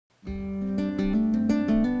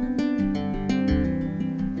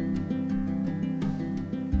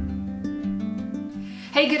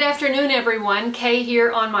Hey, good afternoon everyone. Kay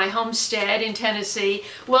here on my homestead in Tennessee.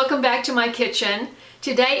 Welcome back to my kitchen.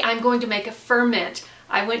 Today I'm going to make a ferment.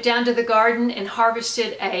 I went down to the garden and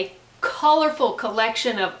harvested a colorful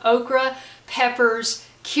collection of okra, peppers,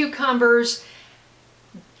 cucumbers,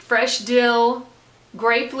 fresh dill,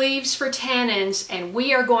 grape leaves for tannins, and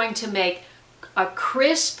we are going to make a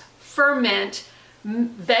crisp ferment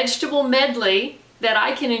vegetable medley that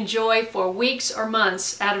I can enjoy for weeks or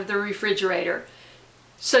months out of the refrigerator.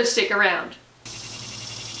 So stick around.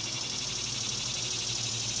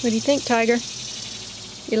 What do you think, Tiger?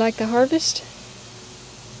 You like the harvest?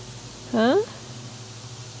 Huh?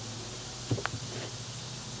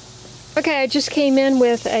 Okay, I just came in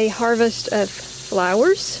with a harvest of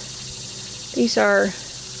flowers. These are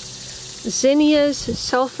zinnias,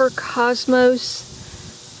 sulfur cosmos,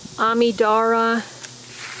 amidara,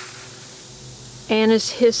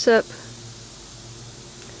 anise hyssop,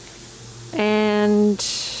 and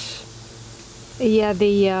yeah, the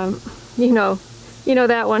you know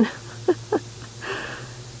that one.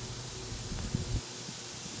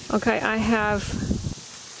 Okay, I have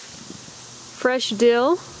fresh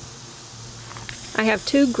dill, I have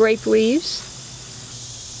 2 grape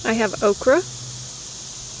leaves, I have okra,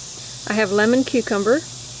 I have lemon cucumber,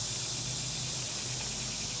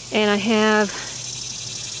 and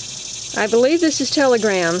I believe this is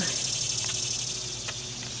telegram.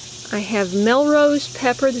 I have Melrose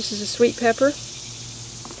pepper, this is a sweet pepper.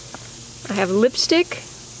 I have lipstick,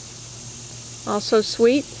 also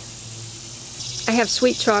sweet. I have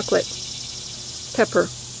sweet chocolate pepper.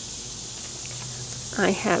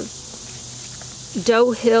 I have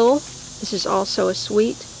Doe Hill, this is also a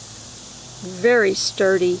sweet, very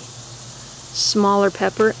sturdy, smaller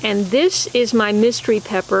pepper. And this is my mystery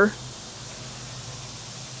pepper.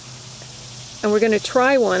 And we're going to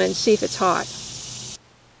try one and see if it's hot.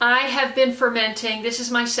 I have been fermenting. This is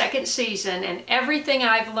my 2nd season, and everything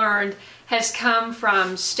I've learned has come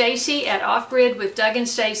from Stacy at Off Grid with Doug and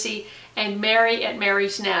Stacy and Mary at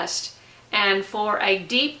Mary's Nest. And for a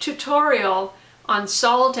deep tutorial on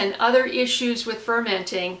salt and other issues with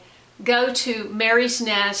fermenting, go to Mary's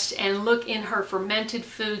Nest and look in her fermented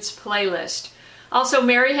foods playlist. Also,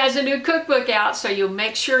 Mary has a new cookbook out, so you'll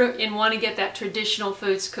make sure and want to get that traditional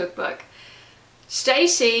foods cookbook.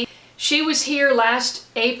 Stacy, she was here last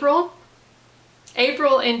April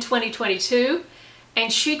in 2022,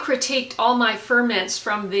 and she critiqued all my ferments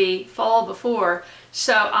from the fall before.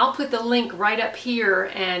 So I'll put the link right up here,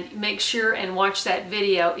 and make sure and watch that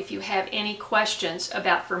video if you have any questions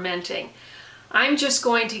about fermenting. I'm just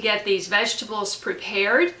going to get these vegetables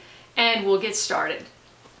prepared and we'll get started.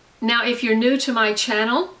 Now, if you're new to my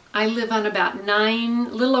channel, I live on about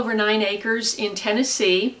little over 9 acres in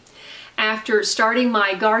Tennessee, after starting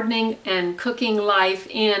my gardening and cooking life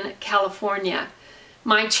in California.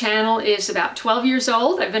 My channel is about 12 years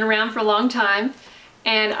old. I've been around for a long time,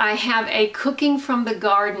 and I have a cooking from the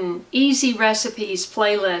garden, easy recipes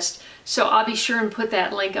playlist, so I'll be sure and put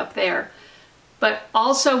that link up there. But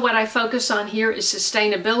also what I focus on here is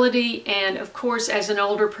sustainability, and of course, as an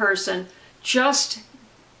older person, just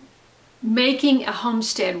making a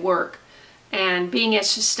homestead work and being as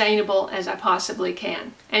sustainable as I possibly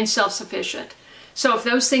can, and self-sufficient. So if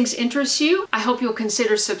those things interest you, I hope you'll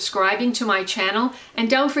consider subscribing to my channel, and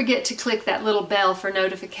don't forget to click that little bell for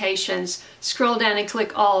notifications. Scroll down and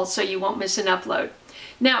click all so you won't miss an upload.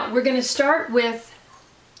 Now we're going to start with,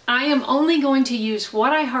 I am only going to use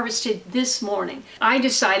what I harvested this morning. I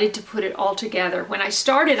decided to put it all together. When I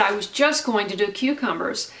started, I was just going to do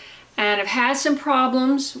cucumbers, and I've had some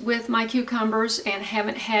problems with my cucumbers and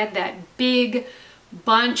haven't had that big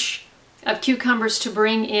bunch of cucumbers to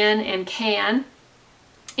bring in and can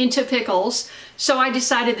into pickles. So I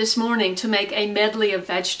decided this morning to make a medley of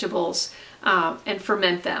vegetables and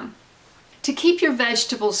ferment them. To keep your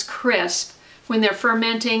vegetables crisp when they're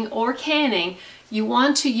fermenting or canning, you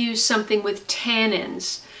want to use something with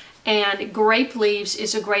tannins. And grape leaves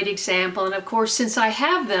is a great example. And of course, since I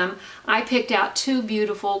have them, I picked out 2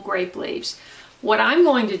 beautiful grape leaves. What I'm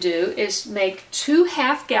going to do is make 2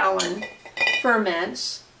 half-gallon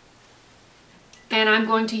ferments, and I'm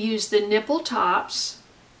going to use the nipple tops,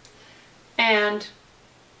 and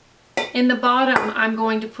in the bottom I'm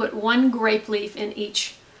going to put 1 grape leaf in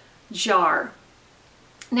each jar.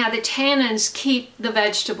 Now the tannins keep the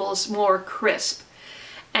vegetables more crisp,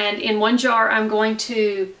 and in 1 jar I'm going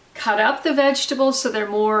to cut up the vegetables so they're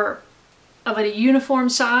more of a uniform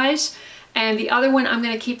size, and the other one I'm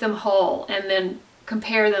going to keep them whole and then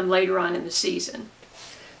compare them later on in the season.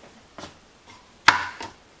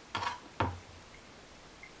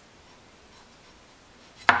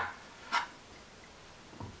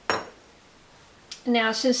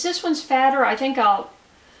 Now, since this one's fatter, I think I'll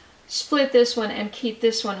split this one and keep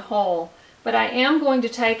this one whole. But I am going to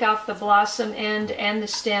take off the blossom end and the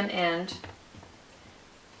stem end.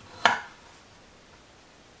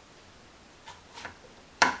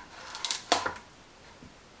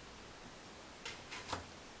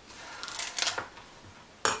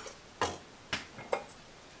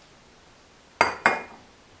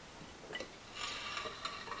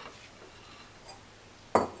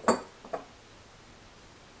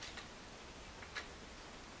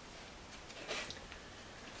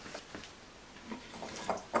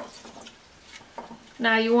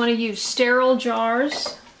 Now you want to use sterile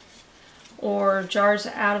jars or jars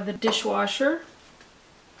out of the dishwasher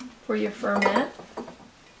for your ferment.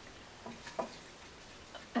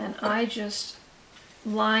 And I just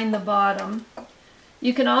line the bottom.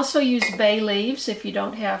 You can also use bay leaves if you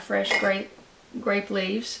don't have fresh grape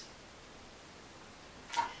leaves.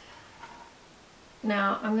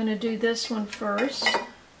 Now I'm going to do this one first.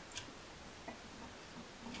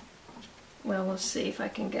 Well, we'll see if I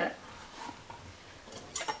can get...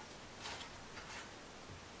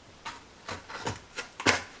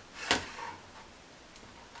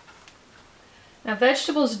 Now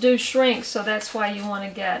vegetables do shrink, so that's why you want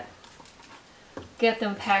to get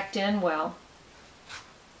them packed in well.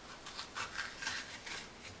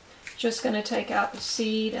 Just going to take out the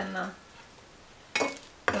seed and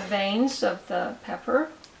the veins of the pepper.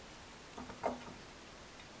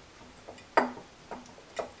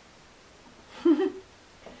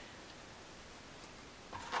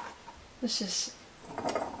 This is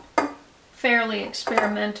fairly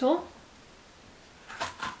experimental.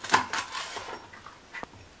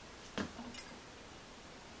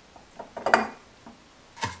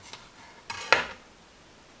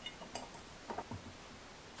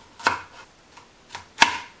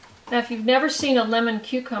 Now, if you've never seen a lemon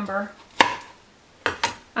cucumber,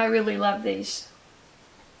 I really love these.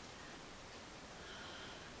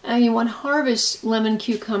 Now, you want to harvest lemon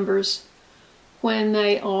cucumbers when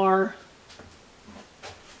they are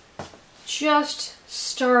just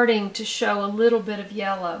starting to show a little bit of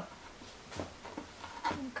yellow.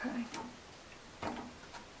 Okay.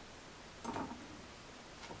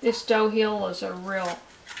 This dough heel is a real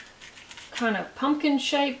kind of pumpkin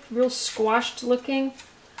shaped, real squashed looking,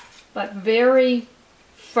 but very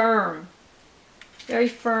firm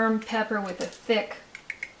pepper with a thick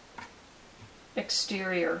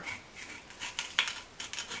exterior.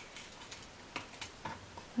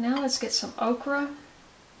 Now let's get some okra.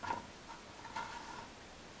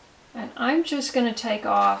 And I'm just going to take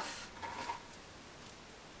off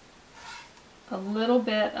a little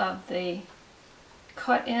bit of the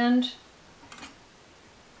cut end.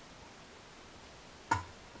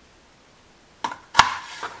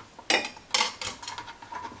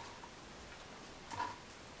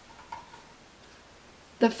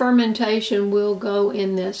 The fermentation will go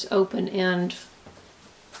in this open end.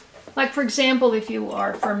 Like, for example, if you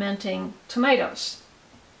are fermenting tomatoes,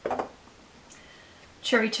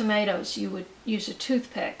 cherry tomatoes, you would use a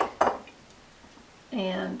toothpick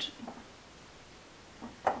and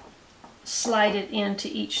slide it into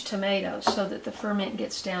each tomato so that the ferment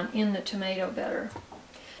gets down in the tomato better.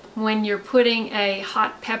 When you're putting a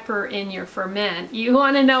hot pepper in your ferment, you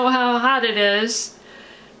want to know how hot it is,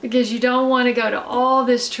 because you don't want to go to all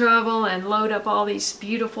this trouble and load up all these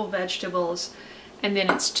beautiful vegetables and then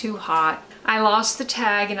it's too hot. I lost the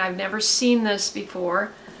tag and I've never seen this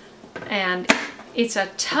before, and it's a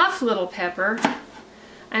tough little pepper,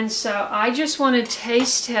 and so I just want to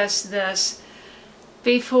taste test this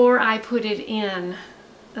before I put it in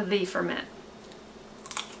the ferment.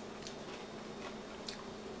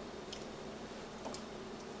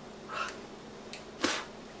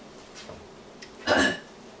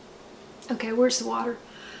 Okay, where's the water?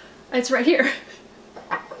 It's right here.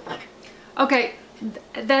 Okay,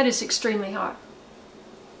 that is extremely hot.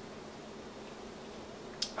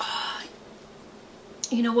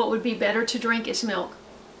 You know what would be better to drink is milk.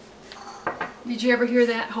 Did you ever hear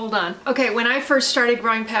that? Hold on. Okay, when I first started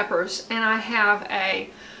growing peppers, and I have a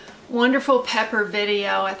wonderful pepper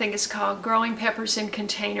video, I think it's called Growing Peppers in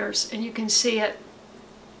Containers, and you can see it.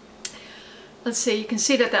 Let's see, you can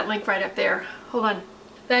see it at that link right up there. Hold on.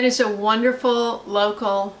 That is a wonderful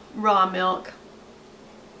local raw milk.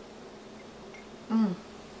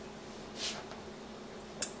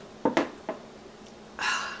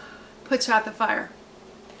 Puts out the fire.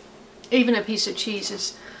 Even a piece of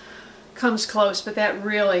cheese comes close, but that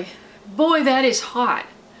really, boy, that is hot.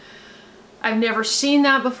 I've never seen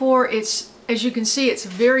that before. It's, as you can see, it's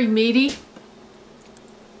very meaty.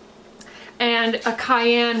 And a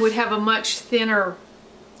cayenne would have a much thinner,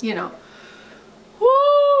 you know. Woo!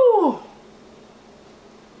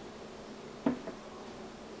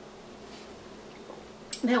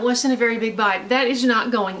 That wasn't a very big bite. That is not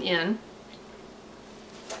going in.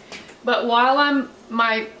 But while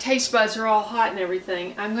my taste buds are all hot and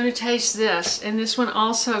everything, I'm going to taste this. And this one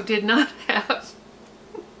also did not have,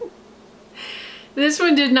 this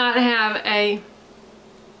one did not have a,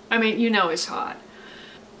 I mean, you know it's hot.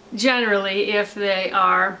 Generally, if they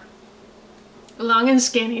are long and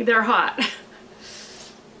skinny, they're hot.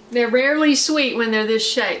 They're rarely sweet when they're this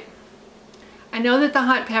shape. I know that the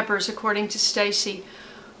hot peppers, according to Stacy,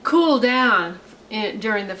 cool down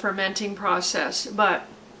during the fermenting process, but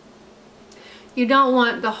you don't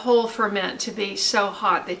want the whole ferment to be so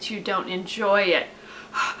hot that you don't enjoy it.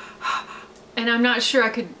 And I'm not sure I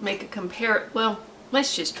could make a compare. Well,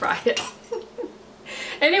 let's just try it.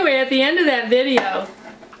 Anyway, at the end of that video,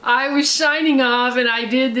 I was signing off and I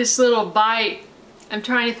did this little bite. I'm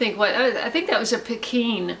trying to think what, I think that was a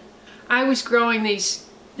Pekin. I was growing these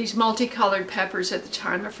multicolored peppers at the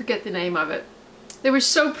time. I forget the name of it. They were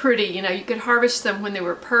so pretty, you know, you could harvest them when they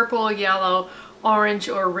were purple, yellow, orange,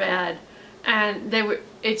 or red. And they were,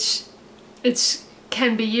 it's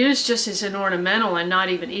can be used just as an ornamental and not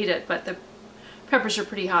even eat it, but the peppers are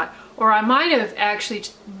pretty hot. Or I might have actually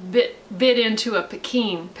bit into a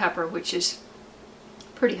Pekin pepper, which is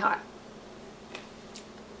pretty hot.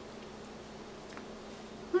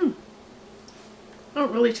 I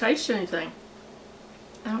don't really taste anything.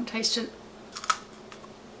 I don't taste it.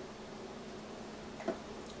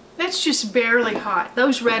 That's just barely hot.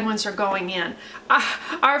 Those red ones are going in.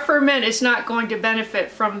 Our ferment is not going to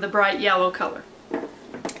benefit from the bright yellow color.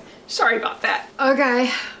 Sorry about that.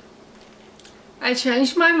 Okay. I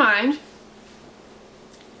changed my mind.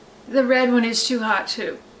 The red one is too hot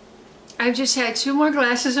too. I've just had 2 more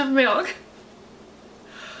glasses of milk.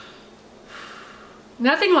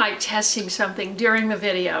 Nothing like testing something during the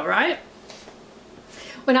video, right?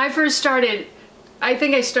 When I first started, I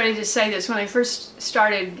think I started to say this, when I first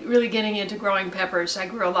started really getting into growing peppers, I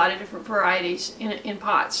grew a lot of different varieties in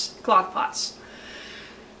pots, cloth pots.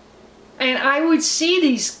 And I would see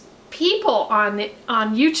these people on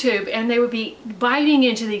YouTube, and they would be biting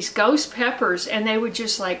into these ghost peppers, and they would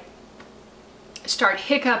just like start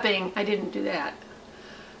hiccuping. I didn't do that.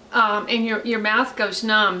 And your mouth goes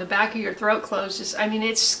numb, the back of your throat closes. I mean,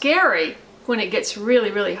 it's scary when it gets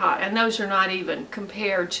really, really hot. And those are not even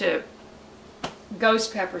compared to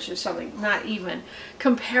ghost peppers or something, not even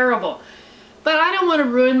comparable. But I don't want to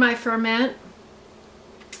ruin my ferment,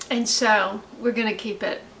 and so we're going to keep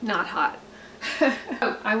it not hot.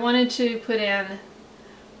 I wanted to put in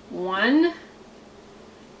 1,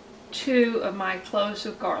 2 of my cloves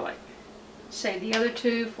of garlic. Say the other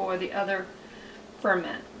 2 for the other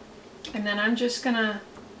ferment. And then I'm just going to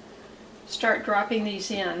start dropping these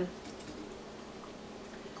in.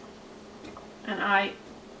 And I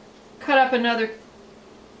cut up another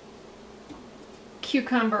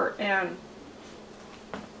cucumber and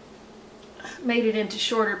made it into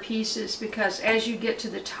shorter pieces, because as you get to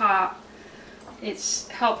the top, it's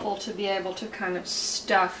helpful to be able to kind of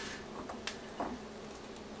stuff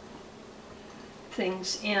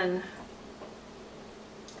things in.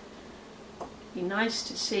 Be nice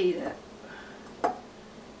to see that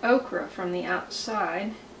okra from the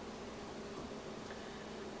outside.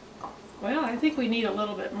 Well, I think we need a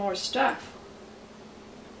little bit more stuff.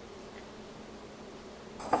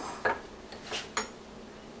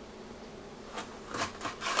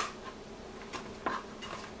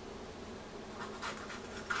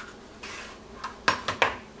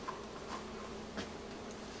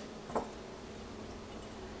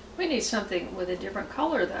 We need something with a different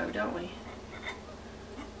color though, don't we?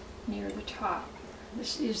 Near the top.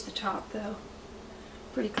 This is the top though.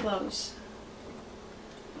 Pretty close.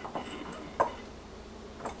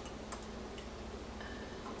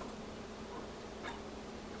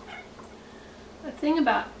 The thing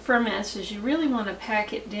about ferments is you really want to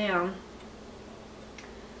pack it down,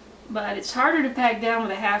 but it's harder to pack down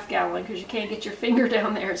with a ½ gallon because you can't get your finger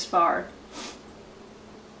down there as far.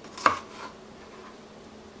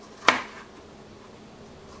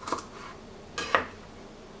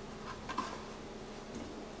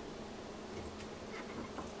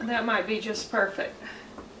 That might be just perfect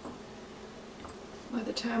by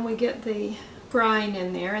the time we get the brine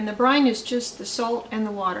in there. And the brine is just the salt and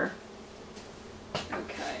the water.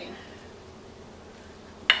 Okay.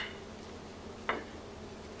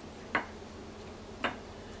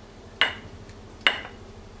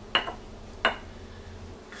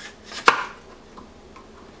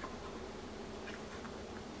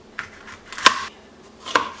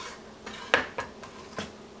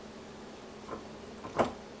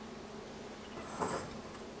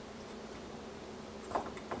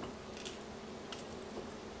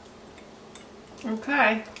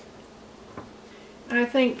 Okay. I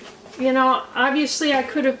think, you know, obviously I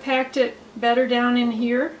could have packed it better down in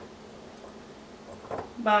here,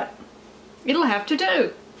 but it'll have to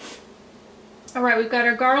do. Alright, we've got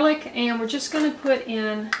our garlic, and we're just going to put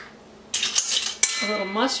in a little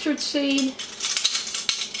mustard seed.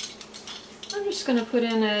 I'm just going to put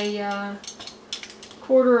in a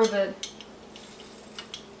quarter of a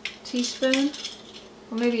teaspoon,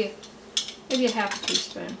 or maybe a half a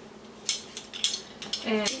teaspoon.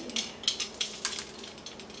 And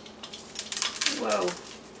whoa,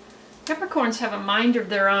 peppercorns have a mind of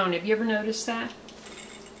their own. Have you ever noticed that?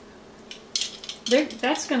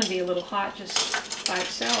 That's going to be a little hot just by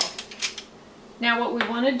itself. Now what we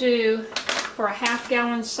want to do for a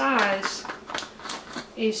half-gallon size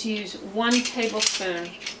is use 1 tablespoon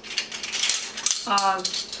of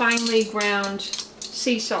finely ground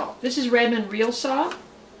sea salt. This is Redmond real salt,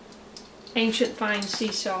 ancient fine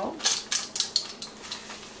sea salt.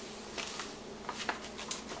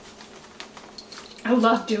 I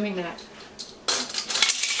love doing that.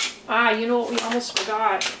 Ah, you know what we almost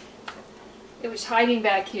forgot? It was hiding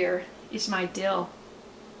back here, is my dill.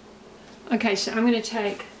 Okay, so I'm going to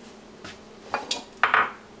take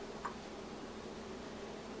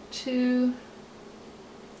 2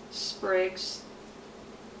 sprigs.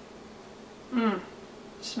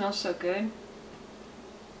 Smells so good.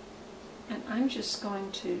 And I'm just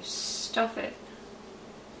going to stuff it.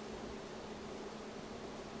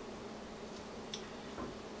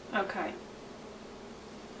 Okay.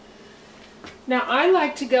 Now I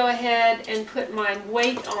like to go ahead and put my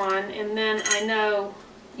weight on, and then I know,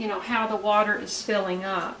 you know, how the water is filling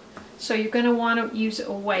up. So you're going to want to use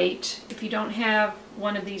a weight. If you don't have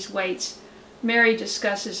one of these weights, Mary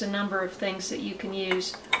discusses a number of things that you can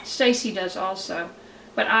use. Stacy does also.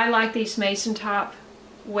 But I like these mason top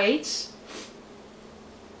weights.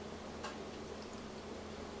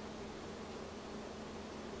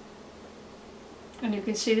 And you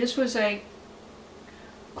can see this was a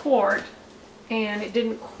quart, and it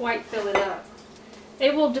didn't quite fill it up.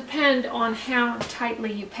 It will depend on how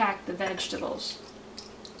tightly you pack the vegetables.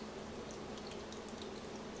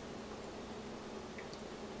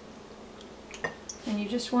 And you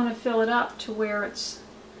just want to fill it up to where it's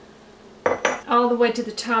all the way to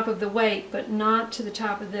the top of the weight, but not to the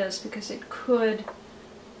top of this, because it could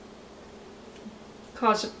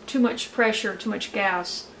cause too much pressure, too much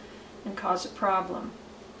gas, and cause a problem.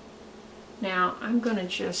 Now I'm going to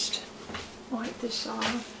just wipe this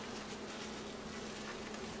off.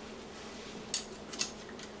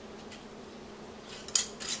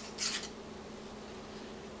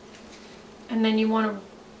 And then you want to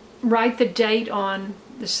write the date on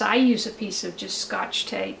this. I use a piece of just Scotch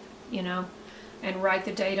tape, you know, and write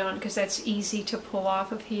the date on it, because that's easy to pull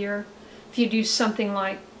off of here. If you'd use something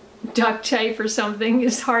like duct tape or something,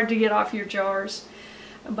 it's hard to get off your jars.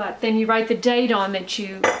 But then you write the date on that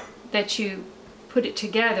you put it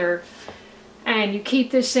together, and you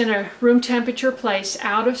keep this in a room temperature place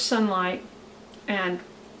out of sunlight, and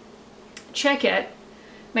check it.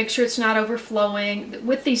 Make sure it's not overflowing.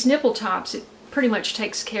 With these nipple tops, it pretty much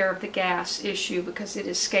takes care of the gas issue because it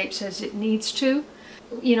escapes as it needs to.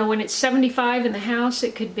 You know, when it's 75 in the house,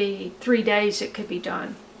 it could be 3 days it could be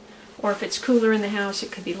done. Or if it's cooler in the house,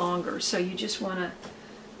 it could be longer. So you just want to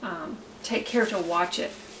take care to watch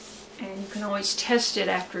it. And you can always test it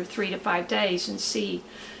after 3 to 5 days and see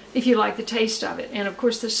if you like the taste of it. And of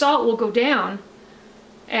course the salt will go down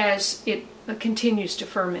as it continues to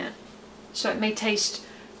ferment. So it may taste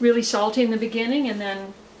really salty in the beginning and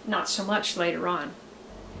then not so much later on.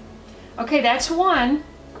 Okay, that's one.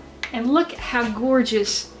 And look how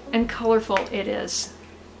gorgeous and colorful it is.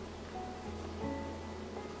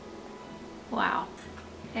 Wow.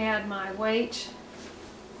 Add my weight.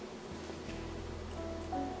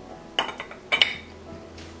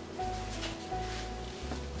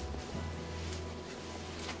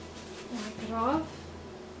 Wipe it off.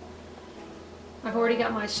 I've already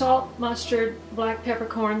got my salt, mustard, black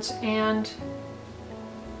peppercorns, and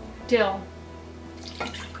dill.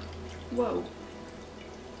 Whoa.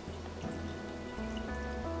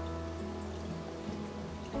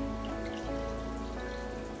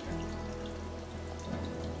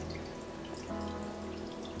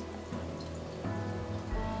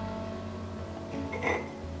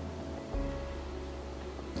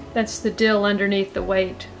 That's the dill underneath the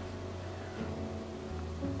weight.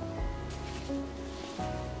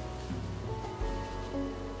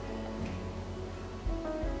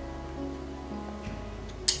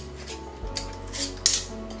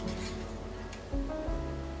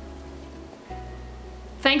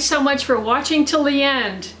 Thanks so much for watching till the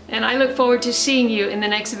end, and I look forward to seeing you in the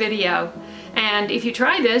next video. And if you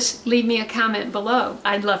try this, leave me a comment below.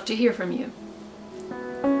 I'd love to hear from you.